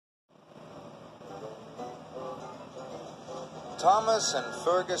Thomas and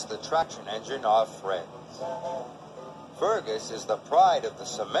Fergus the traction engine are friends. Fergus is the pride of the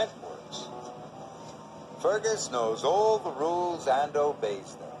cement works. Fergus knows all the rules and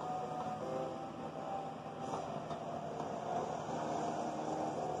obeys them.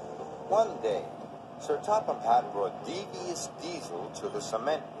 One day, Sir Topham Hatt brought devious Diesel to the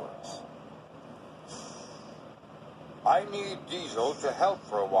cement works. I need Diesel to help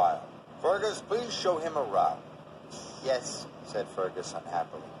for a while. Fergus, please show him around. Yes, said Fergus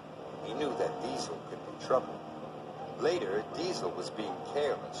unhappily. He knew that Diesel could be trouble. Later, Diesel was being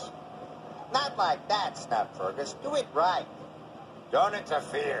careless. Not like that, snapped Fergus. Do it right. Don't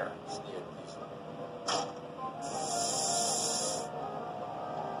interfere, sneered Diesel.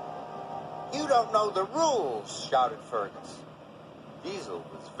 You don't know the rules, shouted Fergus. Diesel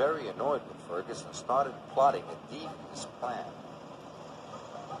was very annoyed with Fergus and started plotting a devious plan.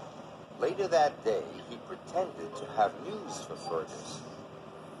 Later that day, he pretended to have news for Fergus.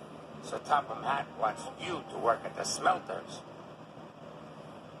 Sir Topham Hatt wants you to work at the smelters.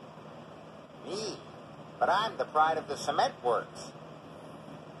 Me? But I'm the pride of the cement works.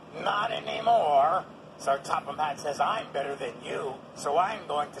 Not anymore. Sir Topham Hatt says I'm better than you, so I'm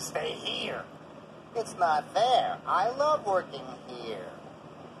going to stay here. It's not fair. I love working here.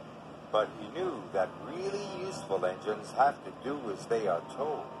 But he knew that really useful engines have to do as they are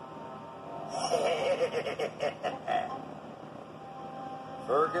told.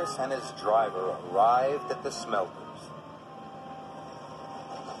 Fergus and his driver arrived at the smelters.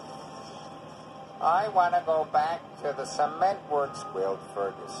 I want to go back to the cement works, wailed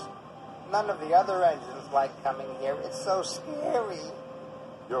Fergus. None of the other engines like coming here. It's so scary.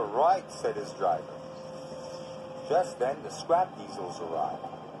 You're right, said his driver. Just then, the scrap diesels arrived.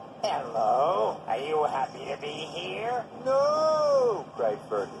 Hello, are you happy to be here? No, cried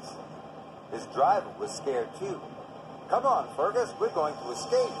Fergus. His driver was scared too. Come on, Fergus, we're going to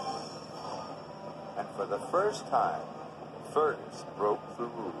escape. And for the first time, Fergus broke the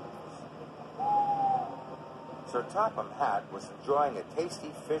rules. Sir Topham Hatt was enjoying a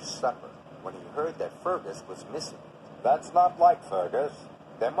tasty fish supper when he heard that Fergus was missing. That's not like Fergus.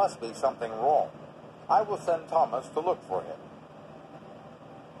 There must be something wrong. I will send Thomas to look for him.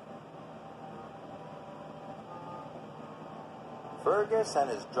 Fergus and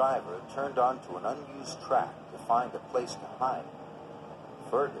his driver turned onto an unused track to find a place to hide.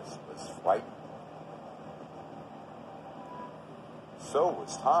 Fergus was frightened. So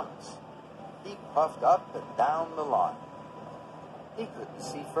was Thomas. He puffed up and down the line. He couldn't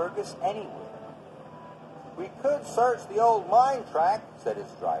see Fergus anywhere. We could search the old mine track, said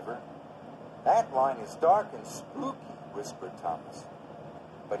his driver. That line is dark and spooky, whispered Thomas.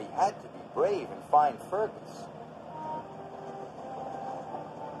 But he had to be brave and find Fergus.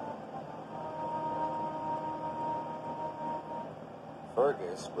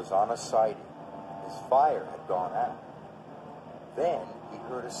 Fergus was on a siding. His fire had gone out. Then he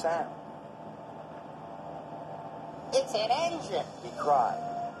heard a sound. It's an engine, he cried.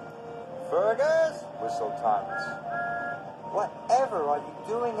 Fergus, whistled Thomas. Whatever are you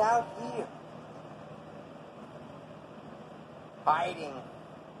doing out here? Hiding.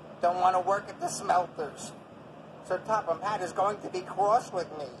 Don't want to work at the smelters. Sir Topham Hatt is going to be cross with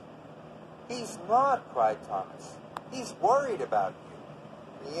me. He's not, cried Thomas. He's worried about you.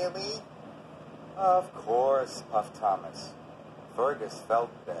 Really? Of course, puffed Thomas. Fergus felt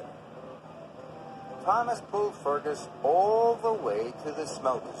better. Thomas pulled Fergus all the way to the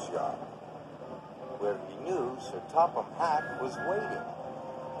smelter's yard, where he knew Sir Topham Hatt was waiting.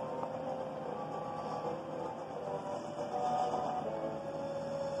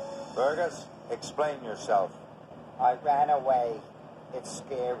 Fergus, explain yourself. I ran away. It's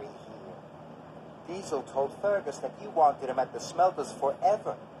scary here. Diesel told Fergus that you wanted him at the smelters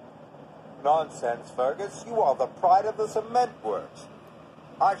forever. Nonsense, Fergus. You are the pride of the cement works.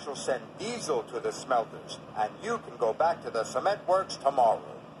 I shall send Diesel to the smelters, and you can go back to the cement works tomorrow.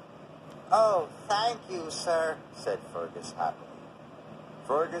 Oh, thank you, sir, said Fergus happily.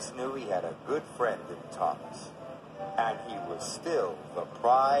 Fergus knew he had a good friend in Thomas, and he was still the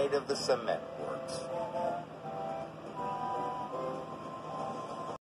pride of the cement works.